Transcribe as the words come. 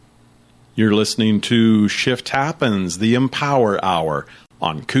You're listening to Shift Happens, the Empower Hour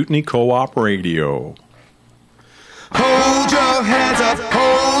on Kootenai Co-op Radio. Hold your hands up,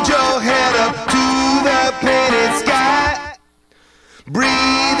 hold your head up to the painted sky. Breathe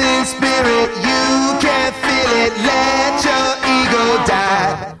in spirit, you can feel it, let your ego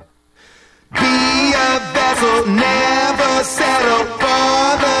die. Be a vessel, never settle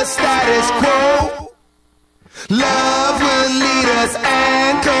for the status quo. Love will lead us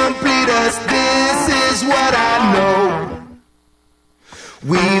and complete us, this is what I know.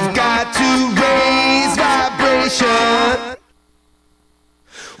 We've got to raise vibration.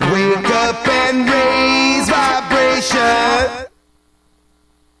 Wake up and raise vibration.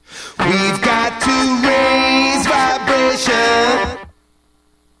 We've got to raise vibration.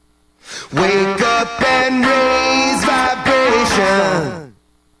 Wake up and raise vibration.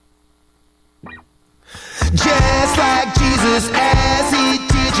 Just like Jesus as he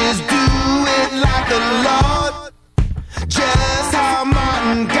teaches, do it like the Lord. Just how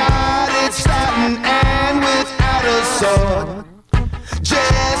Martin got it starting and without a sword.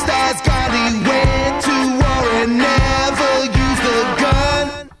 Just as Gandhi went to war and never used a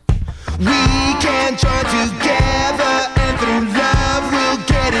gun. We can join together and through love we'll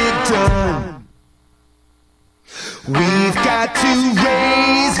get it done. We've got to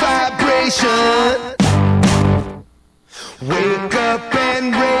raise vibration. Wake up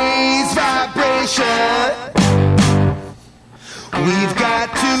and raise vibration. We've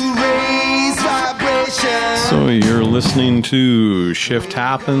got to raise vibration. So you're listening to Shift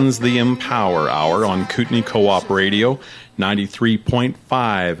Happens, the Empower Hour on Kootenai Co-op Radio, 93.5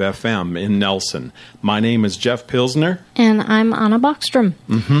 FM in Nelson. My name is Jeff Pilsner. And I'm Anna Bockstrom.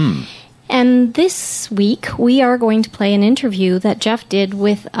 Mm-hmm. And this week, we are going to play an interview that Jeff did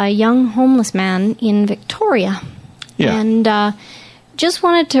with a young homeless man in Victoria. Yeah. And just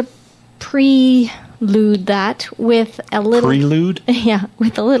wanted to prelude that with a little... Prelude? Yeah,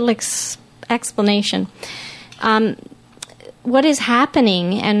 with a little explanation. What is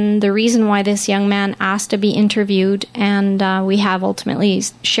happening and the reason why this young man asked to be interviewed, and we have ultimately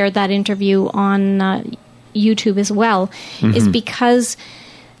shared that interview on YouTube as well, is because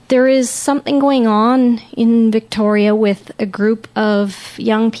there is something going on in Victoria with a group of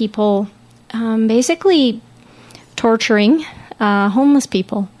young people basically torturing homeless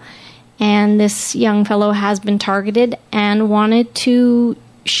people. And this young fellow has been targeted and wanted to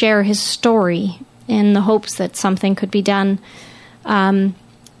share his story in the hopes that something could be done.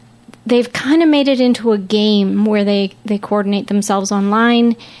 They've kind of made it into a game where they coordinate themselves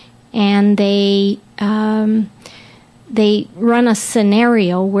online, and they run a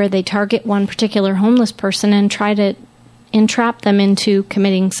scenario where they target one particular homeless person and try to entrap them into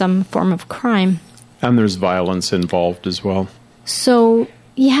committing some form of crime. And there's violence involved as well. So,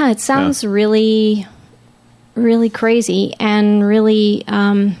 yeah, it sounds really, really crazy and really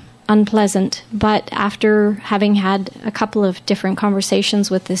unpleasant. But after having had a couple of different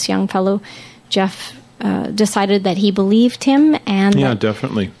conversations with this young fellow, Jeff decided that he believed him and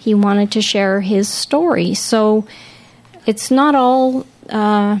definitely he wanted to share his story. So it's not all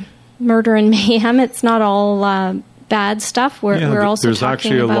murder and mayhem. It's not all bad stuff. We're also there's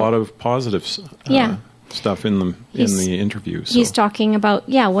talking actually about a lot of positive stuff in the interview. So. He's talking about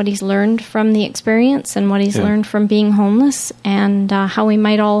what he's learned from the experience and what he's learned from being homeless, and how we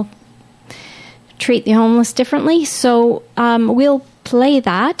might all treat the homeless differently. So we'll play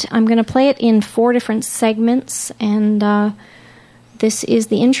that. I'm going to play it in 4 different segments, and this is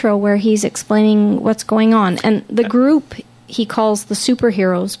the intro where he's explaining what's going on. And the group he calls the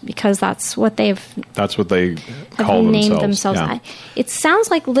superheroes because that's what they call named themselves. Yeah. It sounds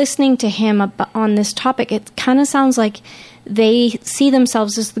like, listening to him on this topic, it kind of sounds like they see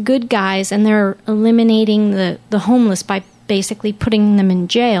themselves as the good guys and they're eliminating the homeless by basically putting them in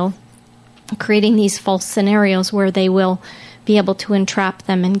jail, creating these false scenarios where they will be able to entrap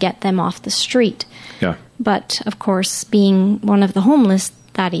them and get them off the street. Yeah. But, of course, being one of the homeless,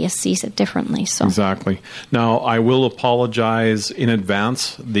 Thaddeus sees it differently. So exactly. Now, I will apologize in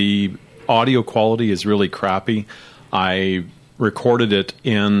advance. The audio quality is really crappy. I recorded it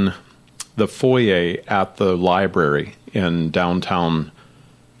in the foyer at the library in downtown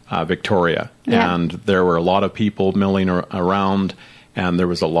Victoria. Yeah. And there were a lot of people milling around, and there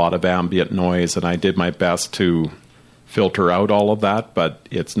was a lot of ambient noise, and I did my best to filter out all of that, but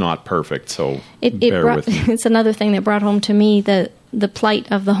it's not perfect, so bear with me. It's another thing that brought home to me the plight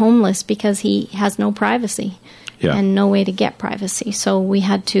of the homeless, because he has no privacy and no way to get privacy. So we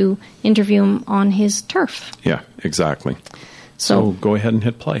had to interview him on his turf. Yeah, exactly. So go ahead and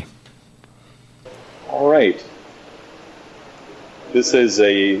hit play. All right. This is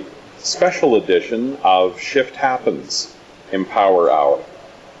a special edition of Shift Happens Empower Hour.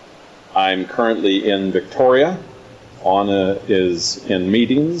 I'm currently in Victoria. Anna is in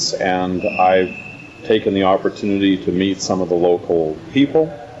meetings, and I've taken the opportunity to meet some of the local people,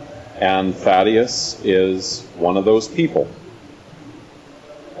 and Thaddeus is one of those people.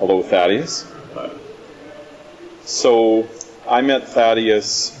 Hello, Thaddeus. Hi. So I met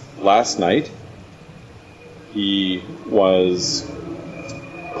Thaddeus last night. He was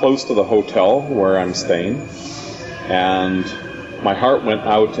close to the hotel where I'm staying, and my heart went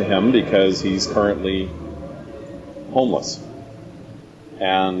out to him because he's currently homeless.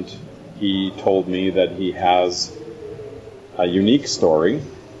 And he told me that he has a unique story,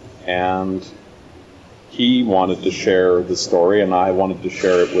 and he wanted to share the story, and I wanted to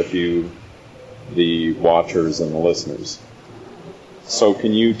share it with you, the watchers and the listeners. So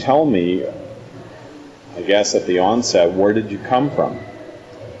can you tell me, I guess at the onset, where did you come from?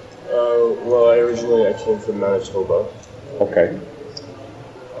 Well, I came from Manitoba. Okay.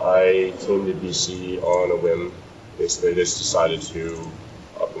 I came to BC on a whim. Basically, I just decided to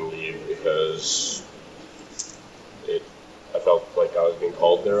up and leave because I felt like I was being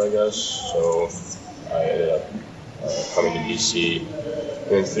called there, I guess. So I ended up coming to BC.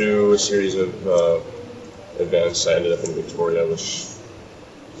 And through a series of events, I ended up in Victoria, which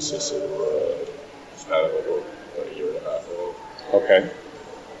consisted of a span of about a year and a half, I think. Okay.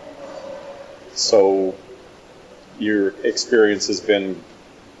 So your experience has been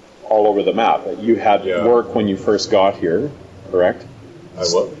all over the map. You had work when you first got here, correct? I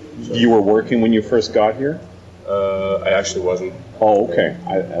what? You were working when you first got here? I actually wasn't. Oh, okay.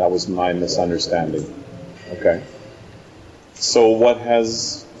 That was my misunderstanding. Okay. So what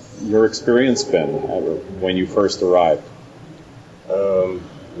has your experience been when you first arrived?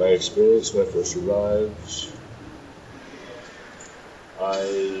 My experience when I first arrived,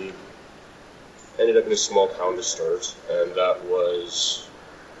 I ended up in a small town to start, and that was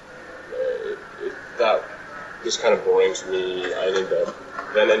that was kind of boring to me. I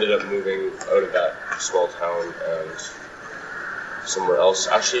ended up moving out of that small town and somewhere else.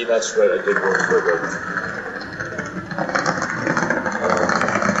 Actually, that's right. I did work for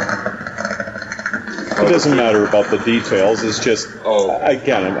It doesn't matter about the details. It's just,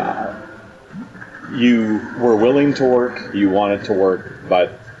 again, you were willing to work, you wanted to work,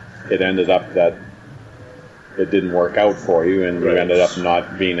 but it ended up that it didn't work out for you, and you ended up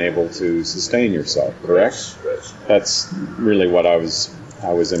not being able to sustain yourself, correct? Right. That's really what I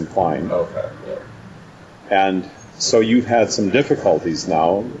was implying. Okay, yeah. And so you've had some difficulties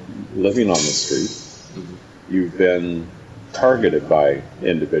now living on the street. Mm-hmm. You've been targeted by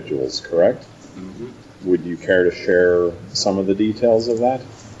individuals, correct? Mm-hmm. Would you care to share some of the details of that?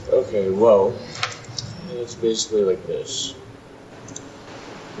 Okay, well, it's basically like this.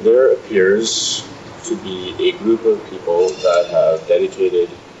 There appears to be a group of people that have dedicated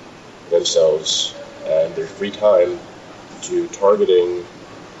themselves and their free time to targeting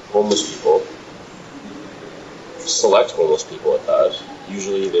homeless people, select homeless people at that.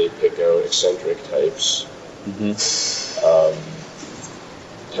 Usually they pick out eccentric types,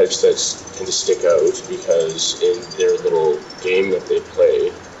 types that tend to stick out because in their little game that they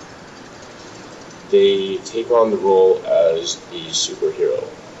play, they take on the role as the superhero.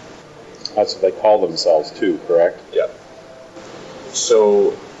 That's what they call themselves too, correct? Yeah.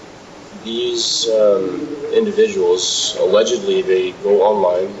 So these individuals, allegedly, they go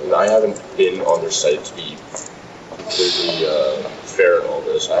online, and I haven't been on their site to be completely fair in all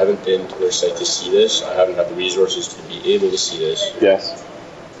this. I haven't been to their site to see this. I haven't had the resources to be able to see this. Yes.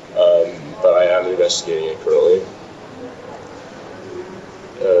 But I am investigating it currently.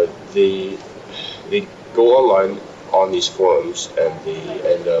 They go online on these forums, and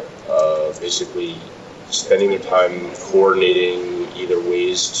they end up basically spending their time coordinating either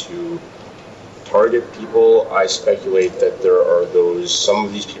ways to target people. I speculate that there are some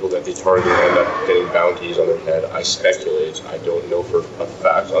of these people that they target end up getting bounties on their head. I speculate. I don't know for a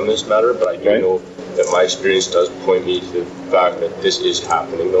fact on this matter, but I do know that my experience does point me to the fact that this is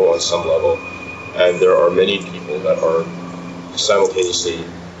happening, though, on some level. And there are many people that are simultaneously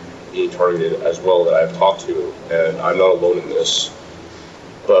being targeted as well that I've talked to, and I'm not alone in this.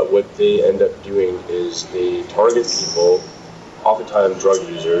 But what they end up doing is they target people, oftentimes drug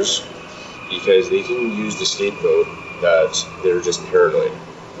users, because they can use the scapegoat that they're just paranoid,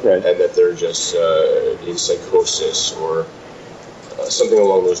 and that they're just in psychosis or something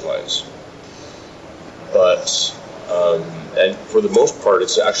along those lines. But and for the most part,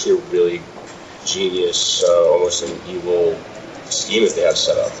 it's actually a really genius, almost an evil scheme that they have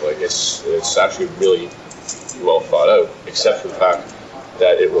set up. Like it's actually really well thought out, except for the fact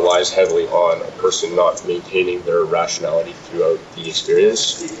that it relies heavily on a person not maintaining their rationality throughout the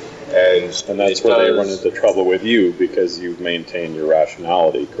experience. And that's where they run into trouble with you, because you've maintained your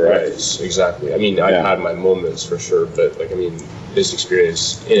rationality, correct? Right, exactly. I mean, I've had my moments for sure, but this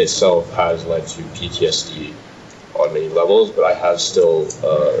experience in itself has led to PTSD on many levels, but I have still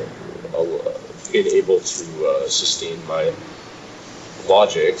been able to sustain my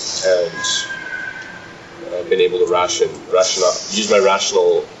logic, and I've been able to use my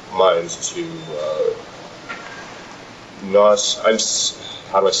rational mind to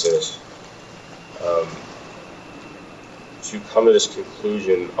how do I say this? To come to this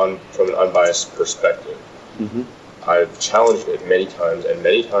conclusion from an unbiased perspective. Mm-hmm. I've challenged it many times, and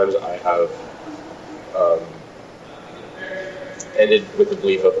many times I have ended with the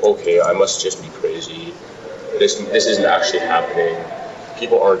belief of, okay, I must just be crazy. This isn't actually happening.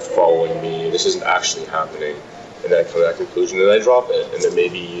 People aren't following me. This isn't actually happening. And then I come to that conclusion and I drop it. And then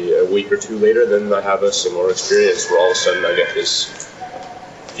maybe a week or two later, then I have a similar experience where all of a sudden I get this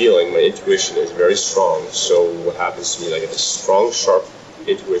feeling. My intuition is very strong. So what happens to me, I get this strong, sharp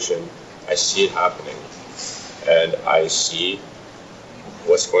intuition. I see it happening. And I see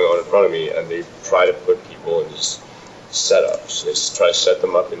what's going on in front of me. And they try to put people in these setups. They try to set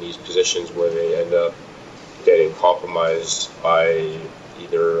them up in these positions where they end up getting compromised by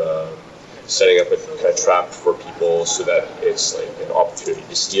either setting up a kind of trap for people so that it's like an opportunity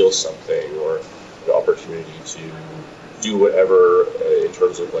to steal something, or an opportunity to do whatever in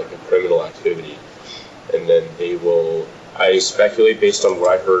terms of like a criminal activity. And then they will, I speculate based on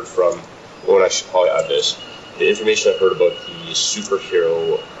what I heard from, when I should probably add this, the information I heard about the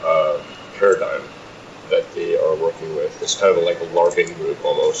superhero paradigm that they are working with. It's kind of like a LARPing group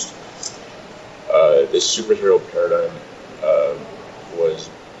almost. This superhero paradigm was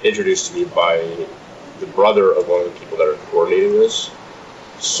introduced to me by the brother of one of the people that are coordinating this.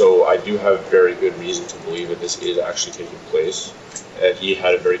 So I do have very good reason to believe that this is actually taking place. And he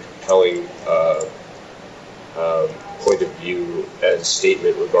had a very compelling point of view and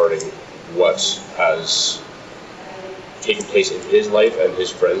statement regarding what has taken place in his life and his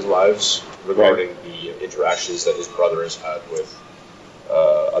friends' lives regarding the interactions that his brother has had with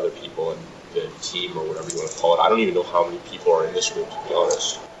other people and the team, or whatever you want to call it. I don't even know how many people are in this group, to be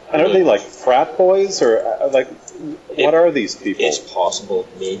honest. And are they like frat boys, or what are these people? It's possible,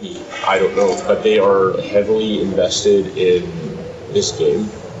 maybe. I don't know. But they are heavily invested in this game.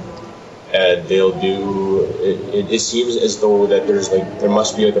 And they'll do... It seems as though that there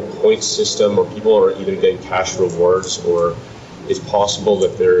must be like a point system, or people are either getting cash rewards, or it's possible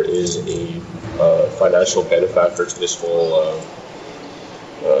that there is a financial benefactor to this whole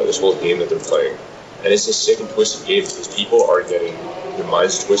game that they're playing. And it's a sick and twisted game, because people are getting their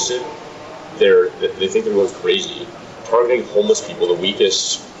minds twisted. They think they're going crazy, targeting homeless people, the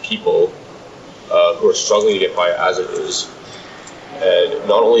weakest people who are struggling to get by as it is. And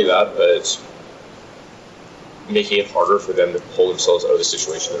not only that, but making it harder for them to pull themselves out of the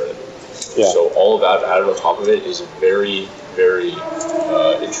situation they're in. Yeah. So all of that added on top of it is very, very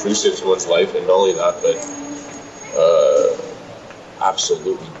intrusive to one's life, and not only that, but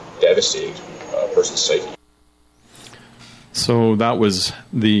absolutely devastating to a person's psyche. So that was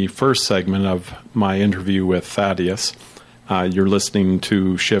the first segment of my interview with Thaddeus. You're listening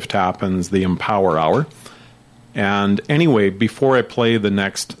to Shift Happens, the Empower Hour. And anyway, before I play the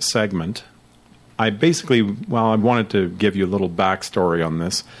next segment, I wanted to give you a little backstory on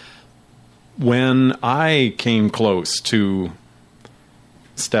this. When I came close to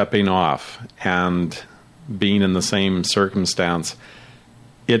stepping off and being in the same circumstance,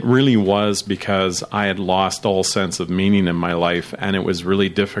 it really was because I had lost all sense of meaning in my life, and it was really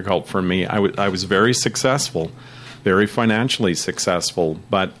difficult for me. I was very successful, very financially successful,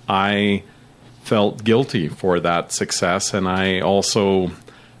 but I felt guilty for that success. And I also,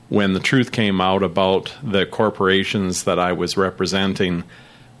 when the truth came out about the corporations that I was representing,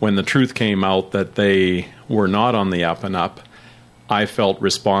 when the truth came out that they were not on the up and up, I felt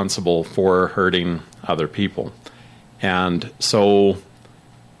responsible for hurting other people. And so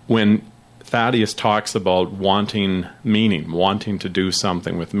when Thaddeus talks about wanting meaning, wanting to do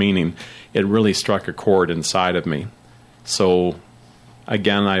something with meaning, it really struck a chord inside of me. So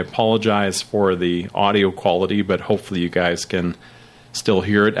again, I apologize for the audio quality, but hopefully you guys can still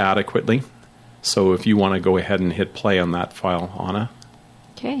hear it adequately. So if you want to go ahead and hit play on that file, Anna.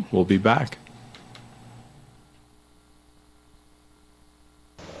 Okay. We'll be back.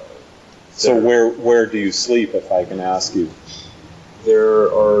 So where do you sleep, if I can ask you?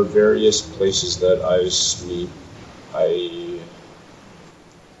 There are various places that I sleep.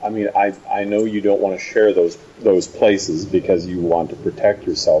 I mean, I know you don't want to share those places because you want to protect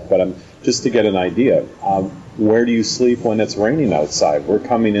yourself, but just to get an idea, where do you sleep when it's raining outside? We're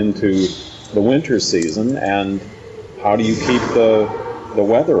coming into the winter season, and how do you keep the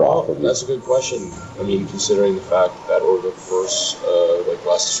weather off of you? That's a good question. I mean, considering the fact that over the first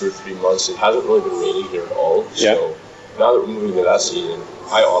last 2 or 3 months, it hasn't really been raining here at all. Yeah. So now that we're moving to that season,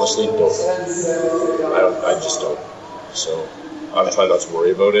 I honestly don't. I just don't. So I'm trying not to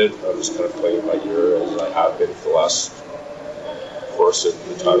worry about it. I'm just kind of playing it by ear as I have been for the last course of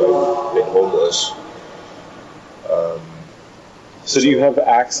the time I've been homeless. So do you have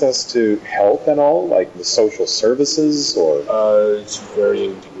access to help at all, like the social services, or? To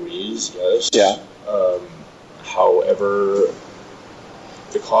varying degrees, yes. Yeah. However,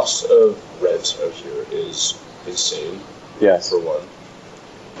 the cost of rent out here is insane. Yes. For one.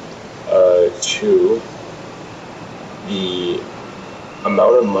 Two, the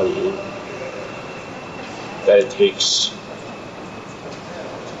amount of money that it takes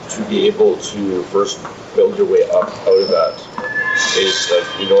to be able to first build your way up out of that is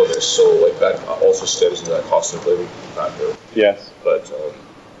enormous. So that also stems into that cost of living factor. Yes. But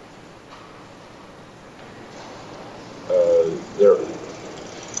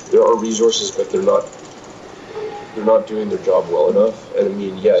there are resources, but they're not doing their job well enough. And I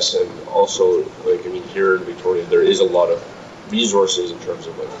mean, yes, and also here in Victoria, there is a lot of resources in terms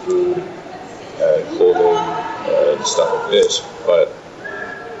of food, clothing, and stuff like this. But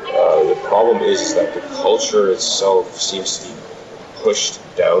the problem is that the culture itself seems to be pushed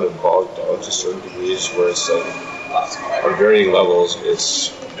down and bogged down to certain degrees, where it's on varying levels,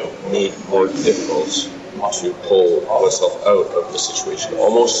 it's made more difficult to pull oneself out of the situation,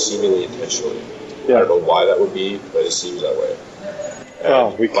 almost seemingly intentionally. Yeah. I don't know why that would be, but it seems that way.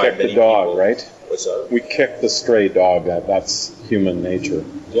 Well, we kick the dog, right? What's that? We kick the stray dog. That's human nature.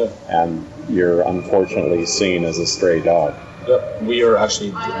 Yeah. And you're unfortunately seen as a stray dog. Yep. We are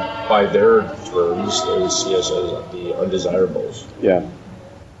actually, by their terms, they would see us as the undesirables. Yeah.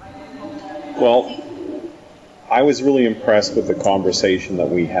 Well, I was really impressed with the conversation that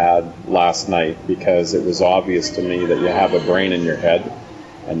we had last night, because it was obvious to me that you have a brain in your head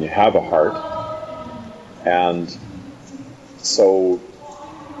and you have a heart. And so,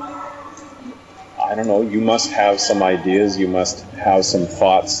 I don't know, you must have some ideas, you must have some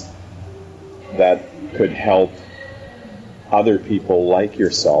thoughts that could help other people like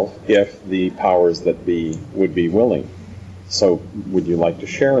yourself if the powers that be would be willing. So would you like to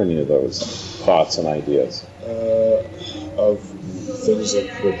share any of those thoughts and ideas? Of things that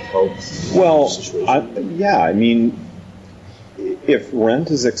could help the situation? I mean, if rent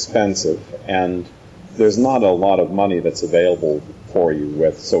is expensive and there's not a lot of money that's available for you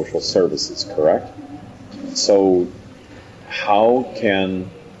with social services, correct? So how can,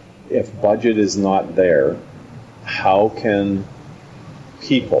 if budget is not there, how can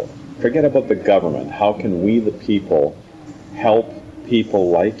people, forget about the government, how can we the people help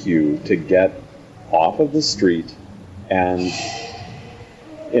people like you to get off of the street and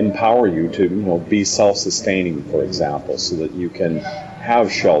empower you to, be self-sustaining, for example, so that you can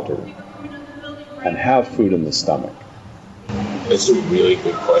have shelter and have food in the stomach? It's a really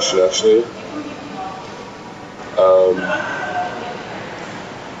good question, actually.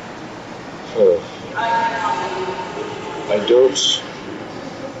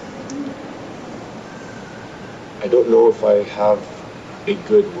 I don't know if I have a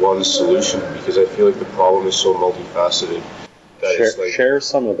good one solution, because I feel like the problem is so multifaceted. Share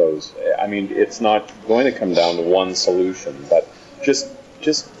some of those. I mean, it's not going to come down to one solution, but just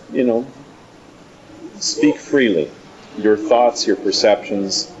speak freely. Your thoughts, your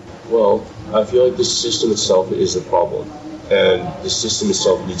perceptions. Well, I feel like the system itself is the problem, and the system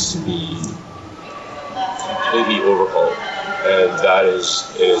itself needs to be completely overhauled, and that is,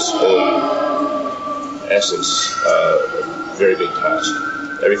 in its own essence, a very big task.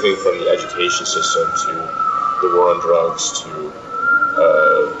 Everything from the education system to the war on drugs to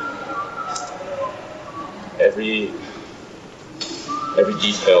every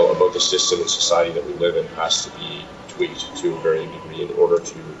detail about the system and society that we live in has to be tweaked to a varying degree in order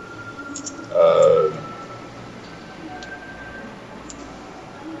to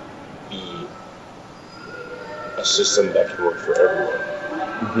be a system that can work for everyone.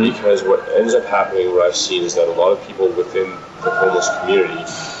 Mm-hmm. Because what ends up happening, what I've seen, is that a lot of people within the homeless community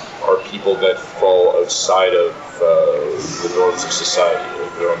are people that fall outside of the norms of society.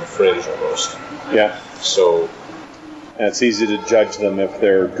 Like they're on the fringe almost. Yeah. So. And it's easy to judge them if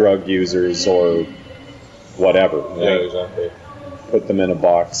they're drug users or whatever. Yeah, exactly. Put them in a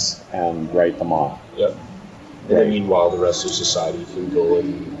box and write them off. Yeah. And then meanwhile, the rest of society can go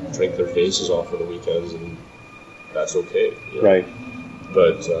and drink their faces off on the weekends, and that's okay. You know? Right.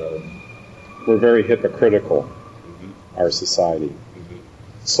 But we're very hypocritical, our society.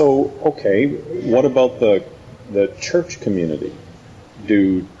 So, okay, what about the church community?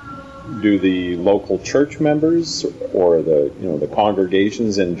 Do the local church members or the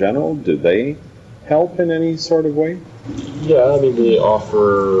congregations in general, do they help in any sort of way? Yeah, I mean, they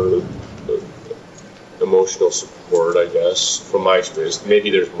offer emotional support, I guess, from my experience. Maybe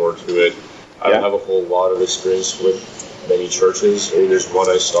there's more to it. I don't have a whole lot of experience with many churches. I mean, there's one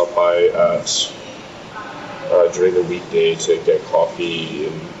I stopped by at during the weekday to get coffee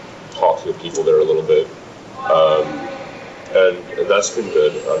and talk to the people there a little bit. And that's been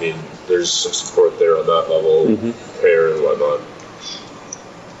good. I mean, there's some support there on that level, prayer and whatnot.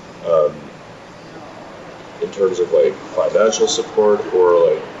 In terms of like financial support or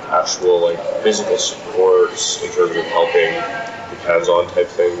like actual like physical support in terms of helping, the hands-on type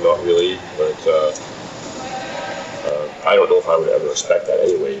thing, not really. But I don't know if I would ever expect that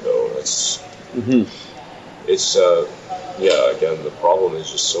anyway, though. It's again, the problem is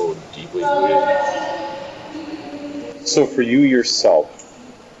just so deeply rooted. So for you yourself,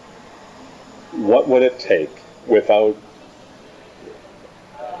 what would it take without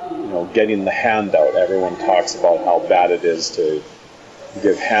getting the handout? Everyone talks about how bad it is to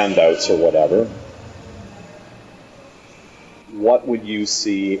give handouts or whatever. What would you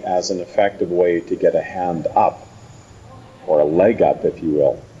see as an effective way to get a hand up, or a leg up, if you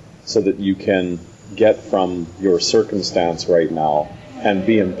will, so that you can get from your circumstance right now and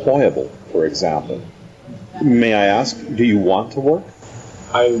be employable, for example? May I ask, do you want to work?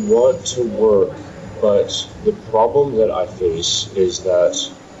 I want to work, but the problem that I face is that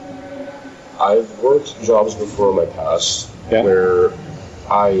I've worked jobs before in my past where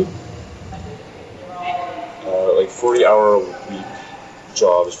I, like 40-hour-a-week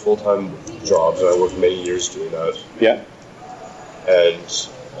jobs, full-time jobs, and I worked many years doing that. Yeah. And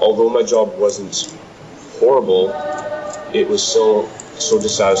although my job wasn't horrible, it was so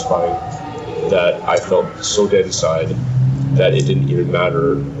dissatisfying that I felt so dead inside that it didn't even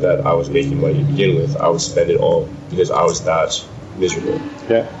matter that I was making money to begin with. I would spend it all because I was that miserable.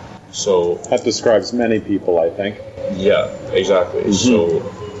 Yeah. So that describes many people, I think. Yeah, exactly. So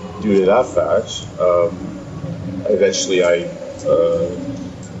due to that fact, eventually I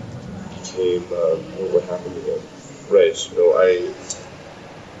became what happened again? Right. So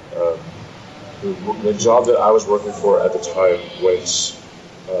the job that I was working for at the time was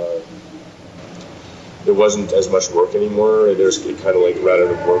there wasn't as much work anymore. It kind of like ran out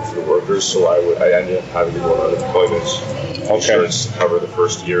of work for the workers, so I ended up having to go on unemployment insurance to cover the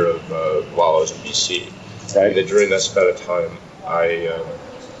first year of while I was in BC. Right. And then during that span of time, I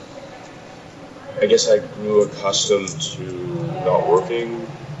guess I grew accustomed to not working,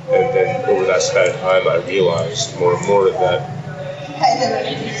 and then over that span of time, I realized more and more that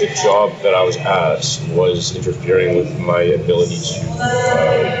the job that I was at was interfering with my ability to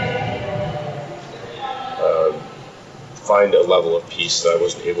find a level of peace that I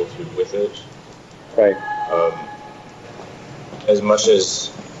wasn't able to with it. Right. As much as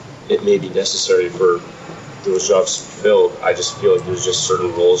it may be necessary for those jobs filled, I just feel like there's just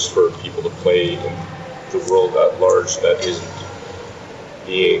certain roles for people to play in the world at large that isn't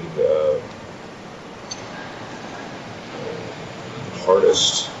being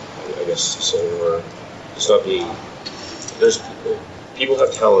hardest, I guess to say, or it's not being. People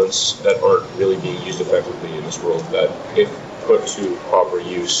have talents that aren't really being used effectively in this world that, if put to proper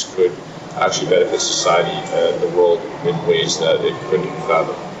use, could actually benefit society and the world in ways that it couldn't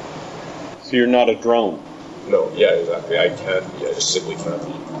fathom. So you're not a drone? No, yeah, exactly. I can't be. I just simply can't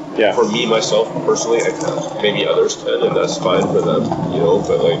be. Yeah. For me, myself, personally, I can't. Maybe others can, and that's fine for them,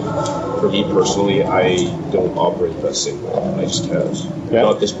 but like, for me personally, I don't operate that same way. I just can't. Yeah.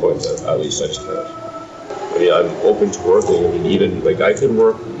 Not at this point, at least, I just can't. I mean, I'm open to working. I mean, even, like, I could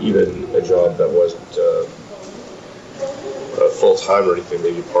work even a job that wasn't full-time or anything,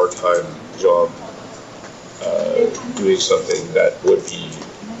 maybe a part-time job, doing something that would be,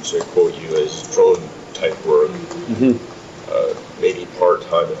 to quote you, as drone-type work, maybe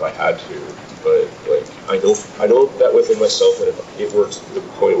part-time if I had to. But, like, I know that within myself that if it were to the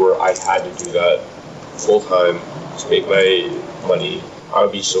point where I had to do that full-time to make my money, I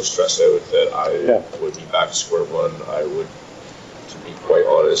would be so stressed out that I would be back to square one. I would, to be quite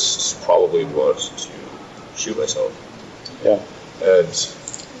honest, probably want to shoot myself. Yeah. And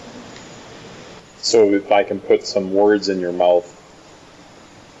so if I can put some words in your mouth,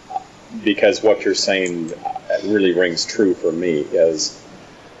 because what you're saying really rings true for me, is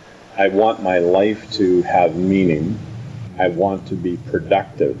I want my life to have meaning. I want to be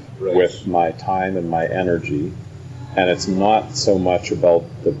productive with my time and my energy. And it's not so much about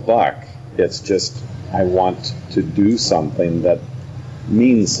the buck. It's just I want to do something that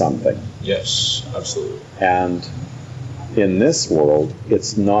means something. Yes, absolutely. And in this world,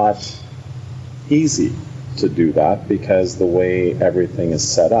 it's not easy to do that because the way everything is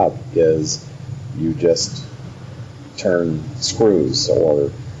set up is you just turn screws or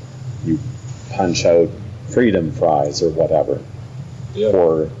you punch out freedom fries or whatever,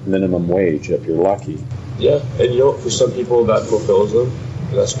 or minimum wage if you're lucky. Yeah, and you know, for some people that fulfills them,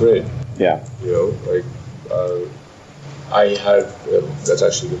 and that's great. Yeah. You know, like, I had, that's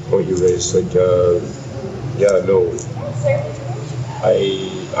actually a good point you raised, like,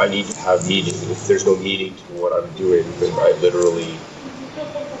 I need to have meaning. If there's no meaning to what I'm doing, then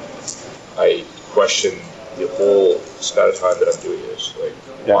I question the whole span of time that I'm doing this. Like,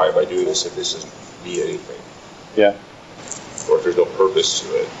 why am I doing this if this doesn't mean anything? Yeah. Or if there's no purpose to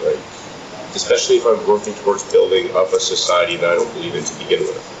it, like, especially if I'm working towards building up a society that I don't believe in to begin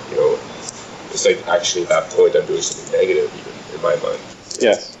with, you know, it's like actually at that point I'm doing something negative even in my mind.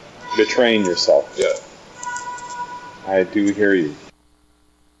 Yes. Betraying yourself. Yeah. I do hear you.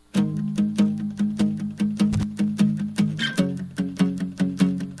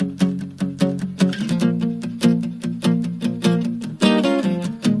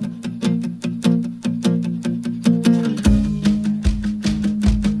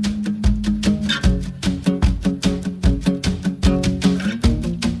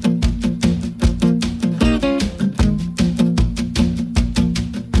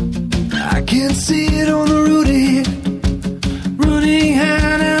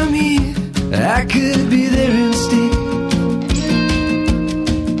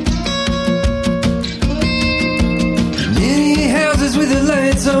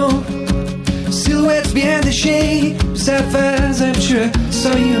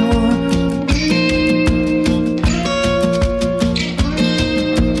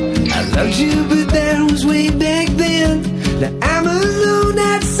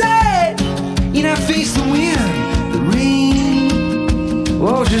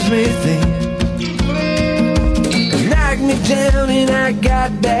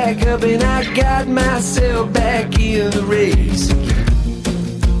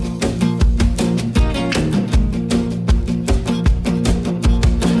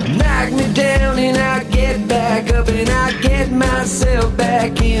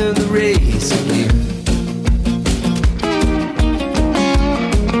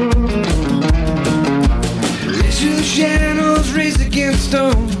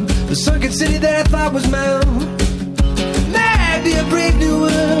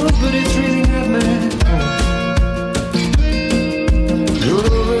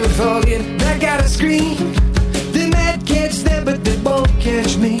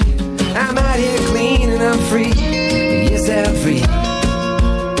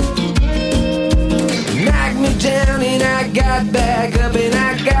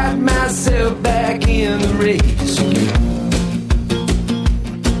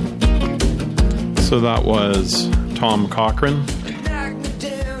 So that was Tom Cochrane,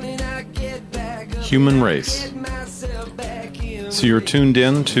 Human Race. So you're tuned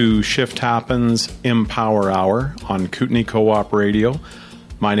in to Shift Happens Empower Hour on Kootenai Co-op Radio.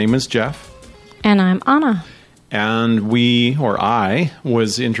 My name is Jeff. And I'm Anna. And I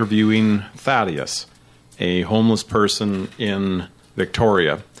was interviewing Thaddeus, a homeless person in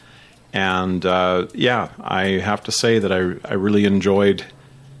Victoria. And I have to say that I really enjoyed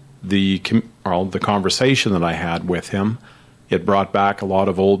the conversation that I had with him. It brought back a lot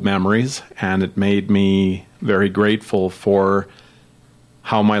of old memories, and it made me very grateful for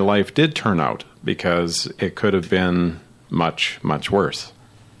how my life did turn out, because it could have been much, much worse.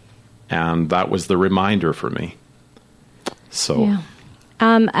 And that was the reminder for me. So, yeah.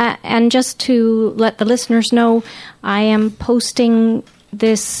 And just to let the listeners know, I am posting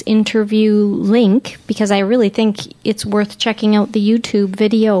this interview link because I really think it's worth checking out the YouTube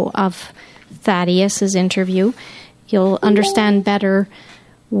video of Thaddeus's interview. You'll understand better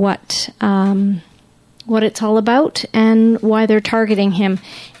what it's all about and why they're targeting him.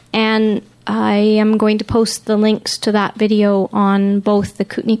 And I am going to post the links to that video on both the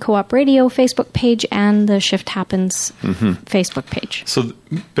Kootenai Co-op Radio Facebook page and the Shift Happens Facebook page. So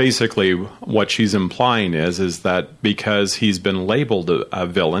basically what she's implying is that because he's been labeled a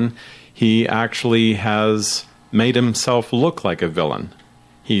villain, he actually has made himself look like a villain.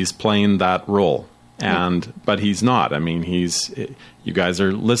 He's playing that role. But he's not. I mean, you guys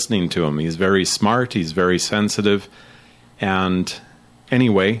are listening to him. He's very smart. He's very sensitive. And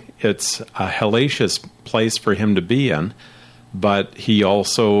anyway, it's a hellacious place for him to be in, but he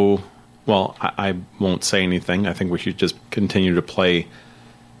also, well, I won't say anything. I think we should just continue to play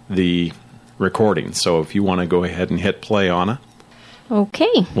the recording. So if you want to go ahead and hit play on it.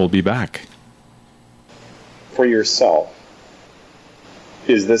 Okay. We'll be back. For yourself,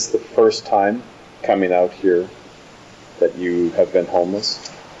 is this the first time coming out here that you have been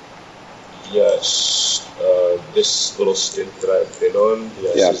homeless? Yes. This little stint that I've been on,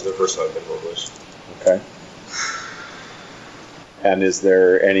 yes, is the first time I've been homeless. Okay. And is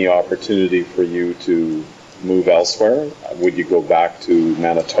there any opportunity for you to move elsewhere? Would you go back to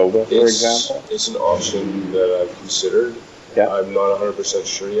Manitoba, for example? It's an option that I've considered. Yeah. I'm not 100%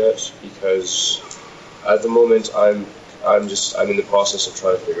 sure yet, because at the moment I'm in the process of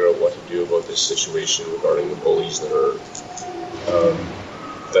trying to figure out what to do about this situation regarding the bullies that are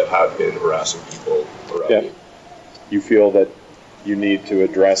that have been harassing people around me. You feel that you need to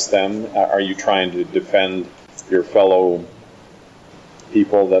address them? Are you trying to defend your fellow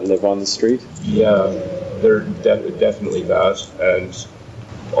people that live on the street? Yeah, they're definitely that, and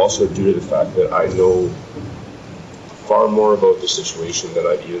also due to the fact that I know far more about the situation than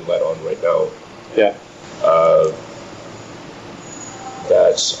I've even let on right now. Yeah.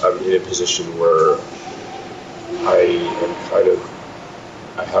 That I'm in a position where I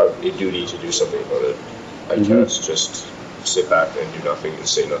have a duty to do something about it. I can't just sit back and do nothing and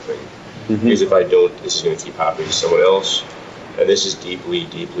say nothing. Because if I don't, this is going to keep happening to someone else. And this is deeply,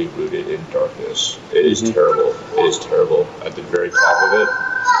 deeply rooted in darkness. It is terrible. It is terrible. At the very top of it,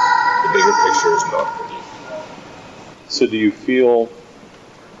 the bigger picture is not pretty. So do you feel...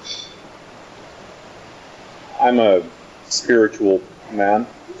 I'm a spiritual man.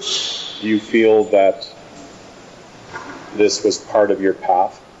 Do you feel that this was part of your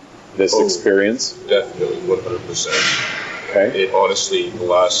path, this experience? Definitely, 100%. Okay. It honestly, the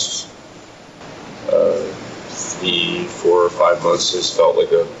last 3, 4, or 5 months has felt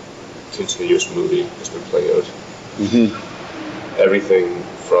like a continuous movie that's been playing out. Everything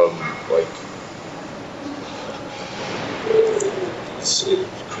from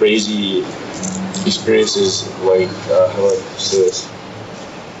crazy experiences like how do I say this?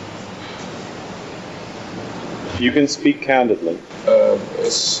 You can speak candidly. I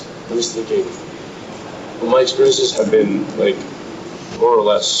was thinking, my experiences have been more or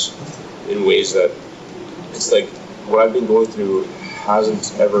less in ways that it's like what I've been going through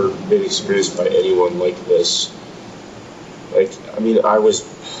hasn't ever been experienced by anyone like this. I was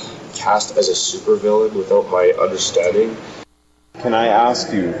cast as a supervillain without my understanding. Can I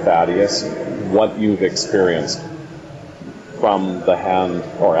ask you, Thaddeus, what you've experienced from the hand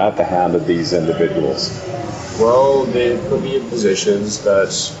or at the hand of these individuals? Well, they put me in positions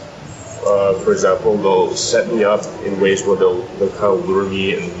that, for example, they'll set me up in ways where they'll kind of lure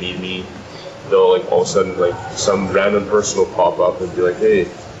me and lead me. They'll all of a sudden some random person will pop up and be like, hey,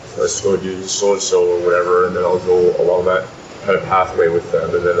 let's go do so and so or whatever, and then I'll go along that kind of pathway with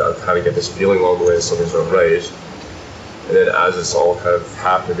them, and then I'll kind of get this feeling along the way that something's not right. And then as it's all kind of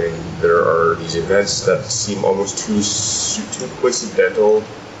happening, there are these events that seem almost too coincidental.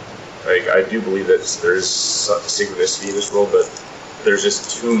 I do believe that there's synchronicity in this world, but there's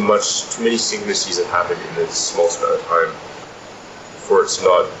just too many synchronicities that happen in this small span of time for it to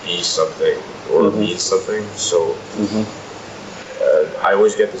not be something or mean something. So I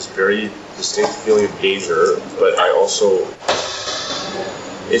always get this very distinct feeling of danger, but I also...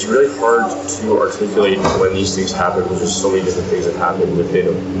 It's really hard to articulate when these things happen, because there's so many different things that happen within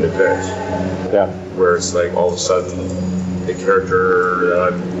an event. Yeah. Where it's all of a sudden the character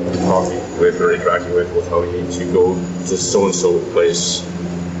that I'm talking with or interacting with will tell me to go to so-and-so place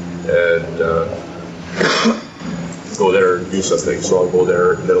and go there and do something. So I'll go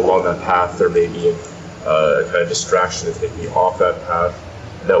there, and then along that path there may be a kind of distraction to take me off that path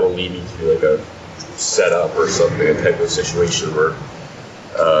that will lead me to a setup or something, a type of situation where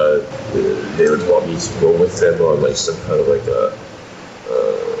they would want me to go with them on some kind of a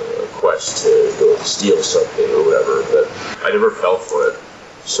quest to go steal something or whatever, but I never fell for it.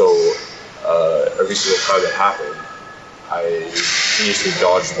 So every single time it happened, I continuously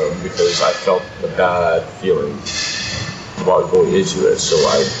dodged them because I felt a bad feeling while going into it, so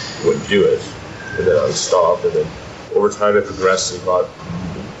I wouldn't do it, and then I would stop, and then over time it progressed and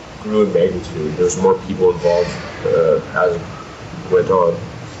grew in magnitude. There was more people involved as it went on,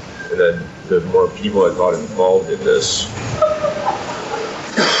 and then the more people that got involved in this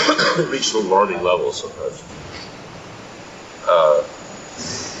reached an alarming level sometimes,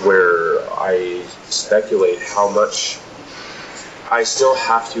 where I speculate how much I still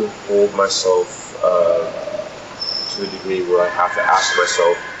have to hold myself to the degree where I have to ask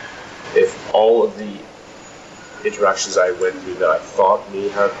myself if all of the interactions I went through that I thought may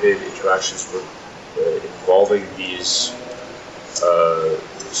have been interactions with involving these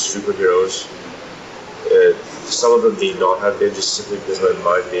superheroes, some of them may not have been, just simply because my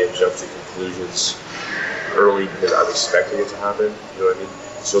mind may have jumped to conclusions early because I'm expecting it to happen. You know what I mean?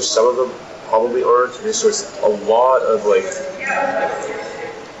 So some of them probably aren't. And so it's a lot of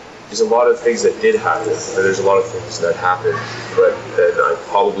there's a lot of things that did happen, and there's a lot of things that happened, but then I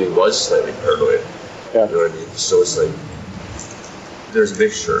probably was slightly paranoid. Yeah. You know what I mean? So it's like there's a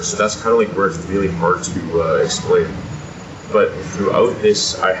mixture. So that's kind of like where it's really hard to explain. But throughout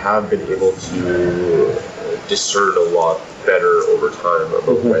this, I have been able to discern a lot better over time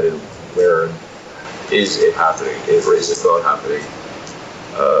about when and where is it happening, or is it not happening.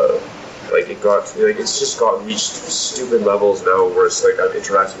 It's just got reached stupid levels now where it's like I'm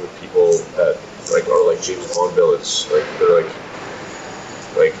interacting with people that like are like James Bond villains. Like they're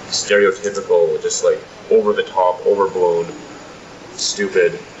like stereotypical, just like over the top, overblown,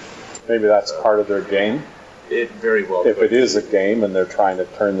 stupid. Maybe that's part of their game. It very well. If it is a game and they're trying to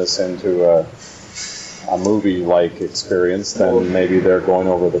turn this into a movie-like experience, then maybe they're going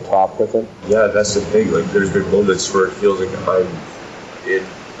over the top with it. Yeah, that's the thing. Like, there's been moments where it feels like I'm in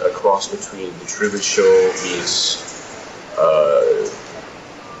a cross between the Truman Show meets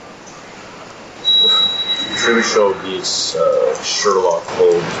Sherlock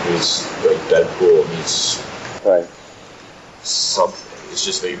Holmes meets like Deadpool meets Right. something. It's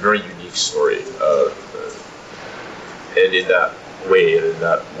just a very unique story. And in that way, and in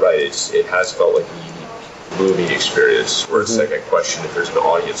that it has felt like a unique movie experience where it's like I question if there's an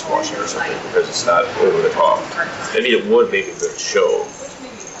audience watching or something because it's that over the top. I mean, it would make a good show.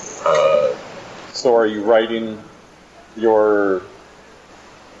 So are you writing your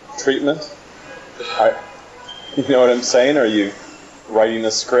treatment? You know what I'm saying? Are you writing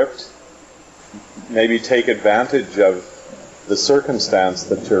a script? Maybe take advantage of the circumstance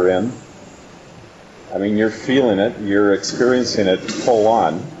that you're in. I mean, you're feeling it, you're experiencing it full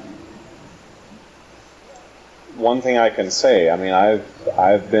on. One thing I can say, I mean,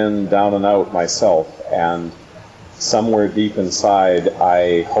 I've been down and out myself, and somewhere deep inside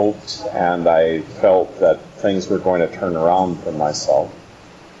I hoped and I felt that things were going to turn around for myself.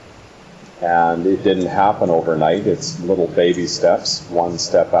 And it didn't happen overnight. It's little baby steps, one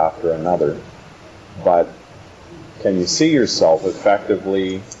step after another. But can you see yourself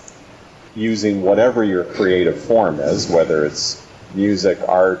effectively using whatever your creative form is, whether it's music,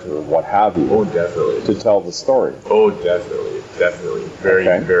 art, or what have you? Oh, definitely. To tell the story. Oh, definitely. Very,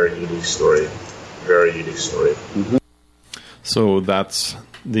 very unique story. Very unique story. Mm-hmm. So that's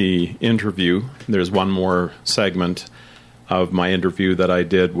the interview. There's one more segment of my interview that I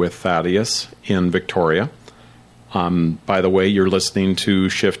did with Thaddeus in Victoria. By the way, you're listening to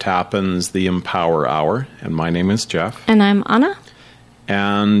Shift Happens, the Empower Hour, and my name is Jeff. And I'm Anna.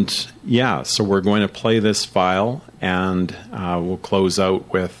 And yeah, so we're going to play this file, and we'll close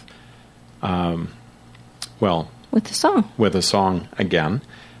out with, with the song. With a song again.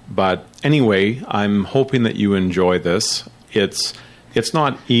 But anyway, I'm hoping that you enjoy this. It's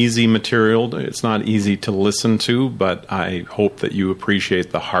not easy material. It's not easy to listen to, but I hope that you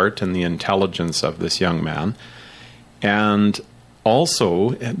appreciate the heart and the intelligence of this young man. And also,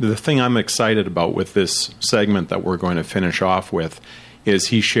 the thing I'm excited about with this segment that we're going to finish off with is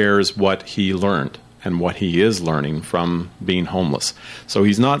he shares what he learned and what he is learning from being homeless. So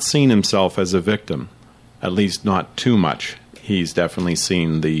he's not seen himself as a victim, at least not too much. He's definitely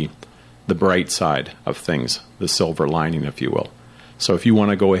seen the bright side of things, the silver lining, if you will. So if you want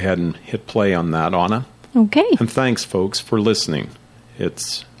to go ahead and hit play on that, Anna. Okay. And thanks, folks, for listening.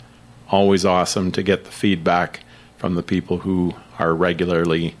 It's always awesome to get the feedback from the people who are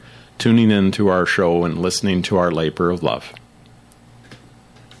regularly tuning into our show and listening to our labor of love.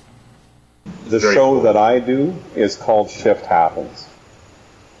 The show that I do is called Shift Happens.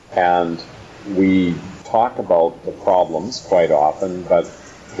 And we talk about the problems quite often, but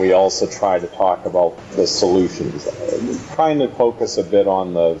we also try to talk about the solutions, trying to focus a bit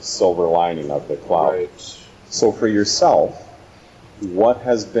on the silver lining of the cloud. Right. So for yourself, what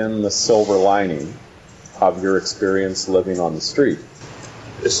has been the silver lining of your experience living on the street?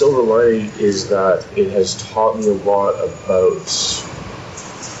 The silver lining is that it has taught me a lot about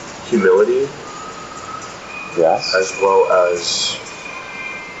humility. Yes. As well as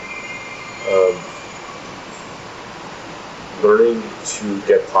learning to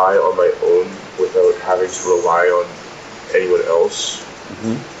get by on my own without having to rely on anyone else.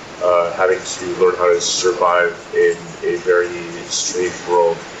 Mm-hmm. Having to learn how to survive in a very strange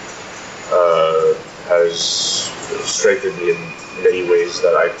world has strengthened me in many ways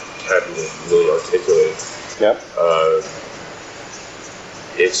that I can't even really articulate. Yep.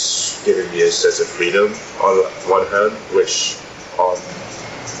 It's given me a sense of freedom on one hand, which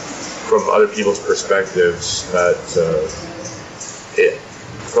from other people's perspectives,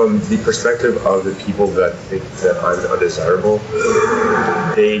 from the perspective of the people that think that I'm undesirable,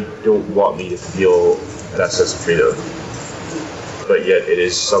 they don't want me to feel that sense of freedom. But yet it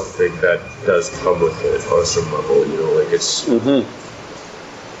is something that does come with it on some level, like it's...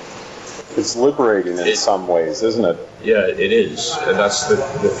 It's liberating in some ways, isn't it? Yeah, it is. And that's the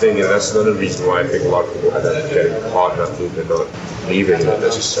thing, and that's another reason why I think a lot of people end up getting caught in that loop and not leaving it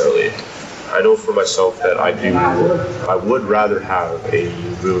necessarily. I know for myself that I would rather have a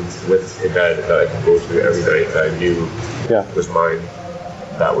room with a bed that I could go to every night that I knew was mine.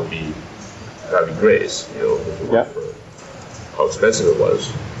 That'd be great, if it weren't for how expensive it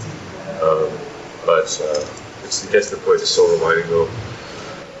was. But it gets to the point of silver lining though.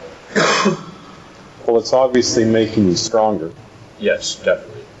 Well, it's obviously making you stronger. Yes,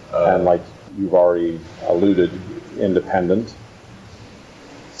 definitely. And like you've already alluded, independent.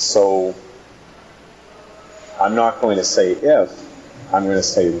 So I'm not going to say if, I'm going to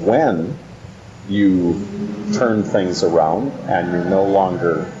say when you turn things around and you're no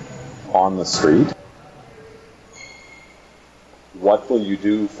longer on the street, what will you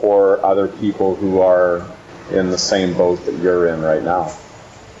do for other people who are in the same boat that you're in right now?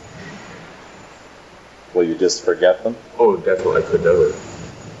 Will you just forget them? Oh, definitely. I could never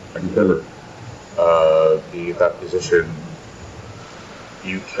be in that position.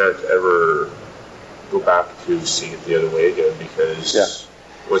 You can't ever go back to seeing it the other way again because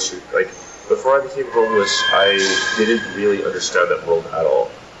before I became homeless, I didn't really understand that world at all.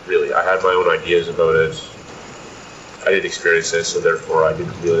 Really, I had my own ideas about it. I didn't experience it, so therefore I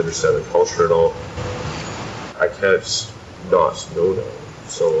didn't really understand the culture at all. I can't not know that.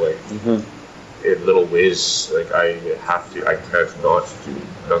 So in little ways, I can't not do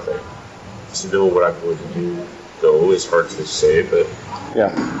nothing. To know what I'm going to do, though, is hard to say, but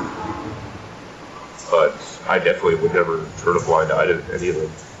I definitely would never turn a blind eye to any of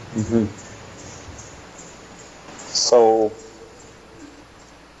them. So,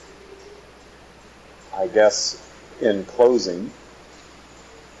 I guess in closing,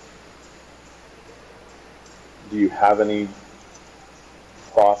 do you have any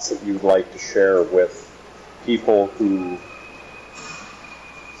thoughts that you'd like to share with people who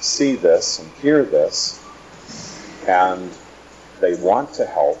see this and hear this and they want to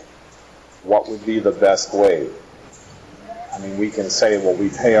help? What would be the best way? I mean, we can say, well, we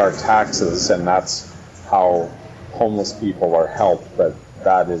pay our taxes and that's how homeless people are helped, but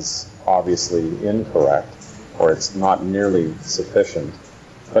that is obviously incorrect, or it's not nearly sufficient.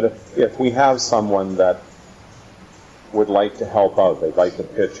 But if we have someone that would like to help out, they'd like to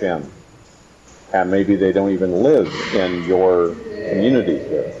pitch in, and maybe they don't even live in your community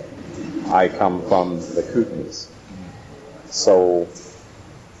here. I come from the Kootenays. So,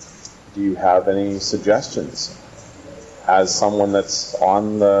 do you have any suggestions as someone that's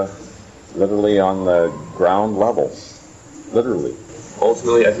literally on the ground level? Literally.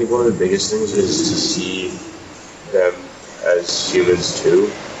 Ultimately, I think one of the biggest things is to see them as humans too.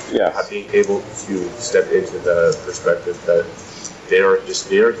 Yes. Being able to step into the perspective that they are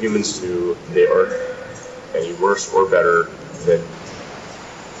humans too. They aren't any worse or better than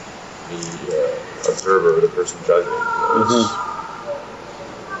the observer or the person judging.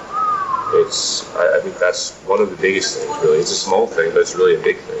 I think that's one of the biggest things, really. It's a small thing, but it's really a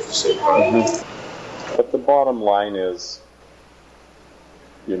big thing at the same time. But the bottom line is,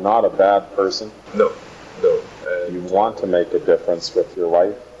 you're not a bad person. No. You want to make a difference with your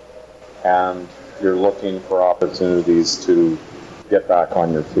life, and you're looking for opportunities to get back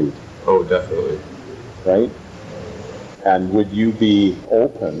on your feet. Oh, definitely. Right? And would you be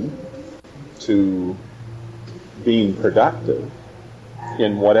open to being productive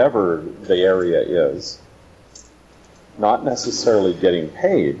in whatever the area is, not necessarily getting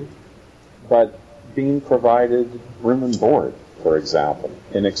paid, but being provided room and board, for example,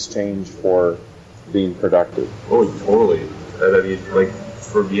 in exchange for being productive? Oh, totally. And I mean,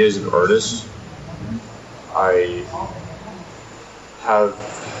 for me as an artist,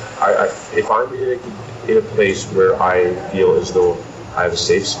 if I'm in a place where I feel as though I have a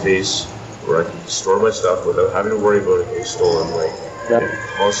safe space where I can store my stuff without having to worry about it getting stolen, it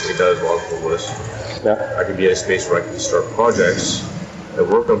constantly does while I'm homeless. I can be in a space where I can start projects and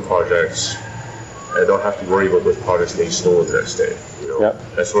work on projects and don't have to worry about those projects getting stolen the next day.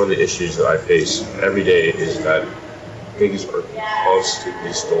 That's one of the issues that I face every day, is that things are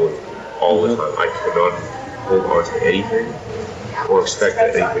constantly stolen all the time. I cannot hold on to anything or expect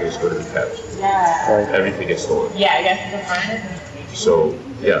that anything is going to be kept. Everything is stolen. So,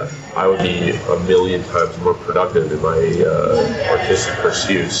 yeah, I would be a million times more productive in my artistic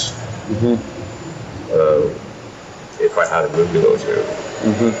pursuits if I had a room to go to.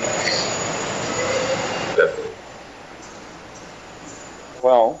 Definitely.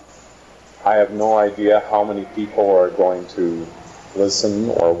 Well, I have no idea how many people are going to listen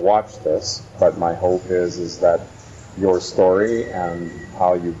or watch this, but my hope is that your story and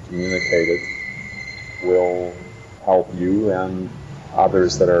how you communicate it will help you and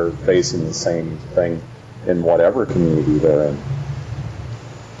others that are facing the same thing in whatever community they're in.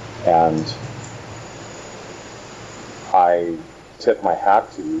 And I tip my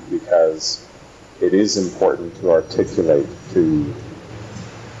hat to you because it is important to articulate, to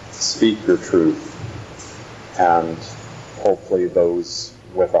speak your truth, and hopefully those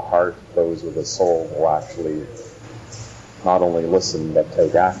with a heart, those with a soul will actually not only listen but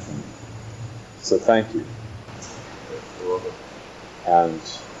take action. So thank you. And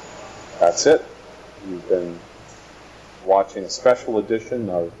that's it. You've been watching a special edition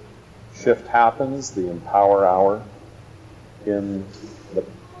of Shift Happens, the Empower Hour, in the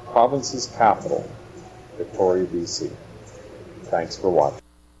province's capital, Victoria, BC. Thanks for watching.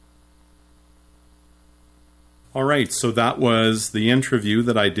 All right, so that was the interview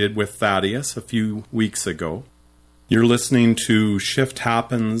that I did with Thaddeus a few weeks ago. You're listening to Shift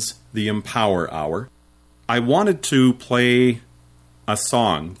Happens, the Empower Hour. I wanted to play a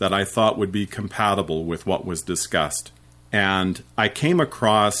song that I thought would be compatible with what was discussed. And I came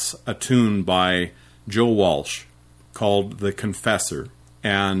across a tune by Joe Walsh called The Confessor.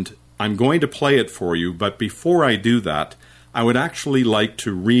 And I'm going to play it for you, but before I do that, I would actually like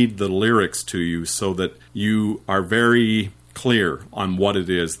to read the lyrics to you so that you are very clear on what it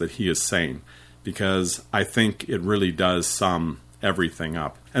is that he is saying, because I think it really does sum everything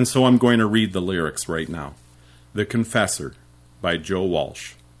up. And so I'm going to read the lyrics right now. The Confessor by Joe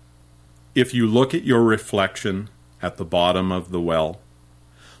Walsh. If you look at your reflection at the bottom of the well,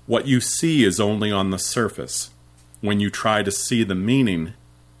 what you see is only on the surface. When you try to see the meaning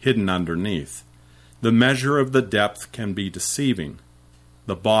hidden underneath, the measure of the depth can be deceiving.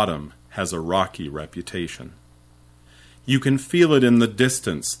 The bottom has a rocky reputation. You can feel it in the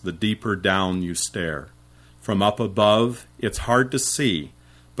distance the deeper down you stare. From up above, it's hard to see,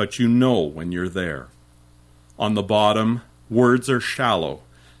 but you know when you're there. On the bottom, words are shallow.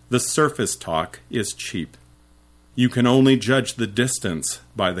 The surface talk is cheap. You can only judge the distance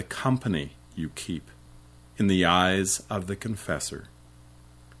by the company you keep. In the eyes of the confessor.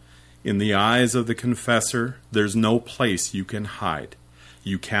 In the eyes of the confessor, there's no place you can hide.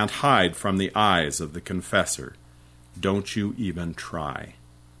 You can't hide from the eyes of the confessor. Don't you even try.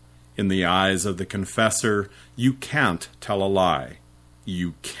 In the eyes of the confessor, you can't tell a lie.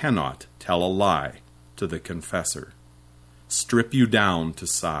 You cannot tell a lie to the confessor. Strip you down to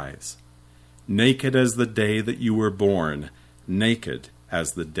size. Naked as the day that you were born, naked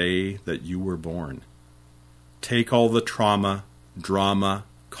as the day that you were born. Take all the trauma, drama,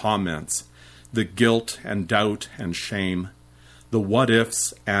 comments, the guilt and doubt and shame, the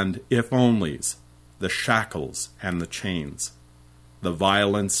what-ifs and if-onlys, the shackles and the chains, the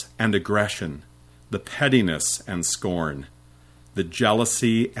violence and aggression, the pettiness and scorn, the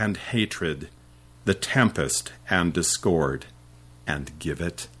jealousy and hatred, the tempest and discord, and give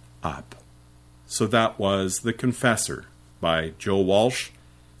it up. So that was The Confessor by Joe Walsh,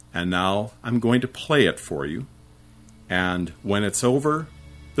 and now I'm going to play it for you. And when it's over,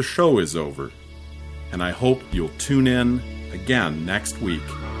 the show is over. And I hope you'll tune in again next week.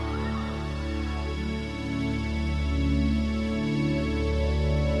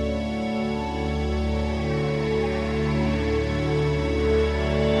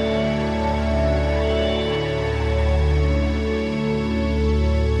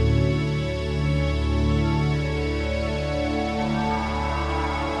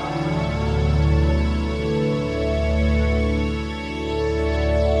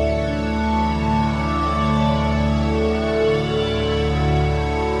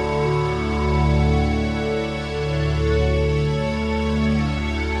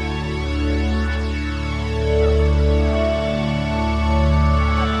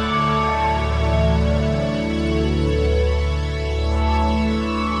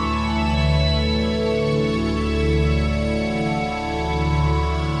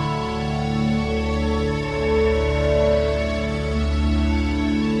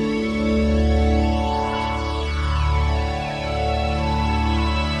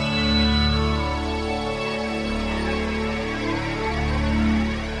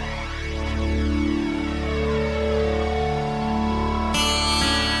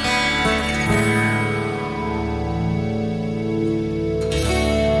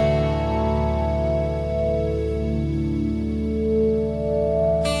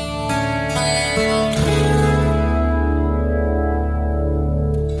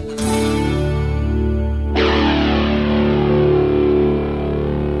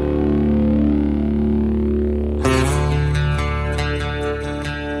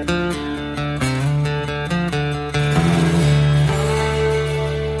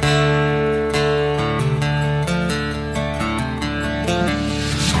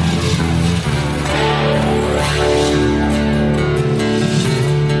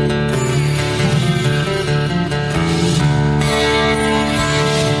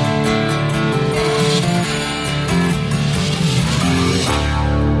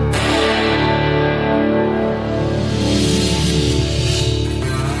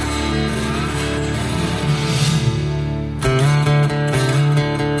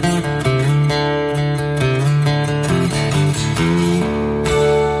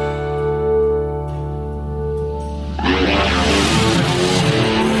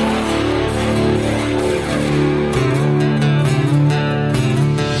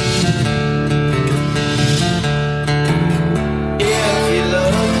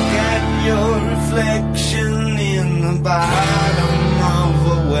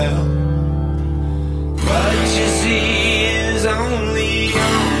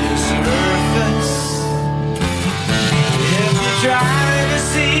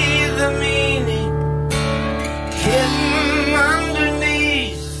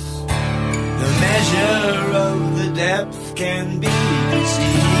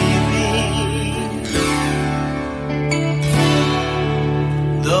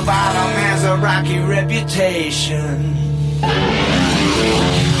 cocky reputation.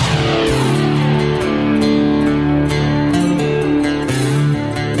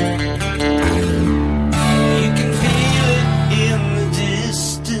 You can feel it in the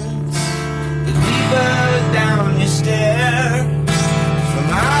distance, the deeper down you stare. From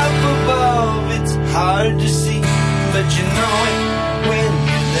up above it's hard to see, but you know it when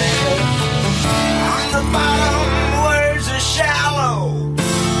you're there. On the bottom words are shallow,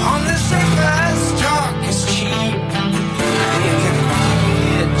 on the surface talk is cheap. You can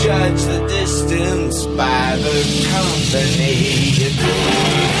only judge the distance by the company you keep.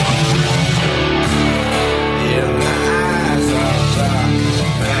 In the eyes of the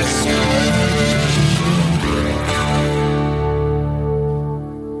messenger.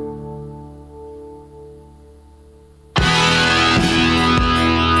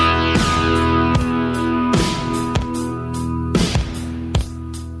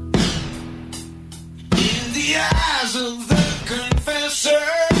 Of the confessor,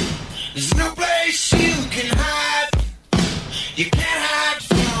 there's no place you can hide. You can't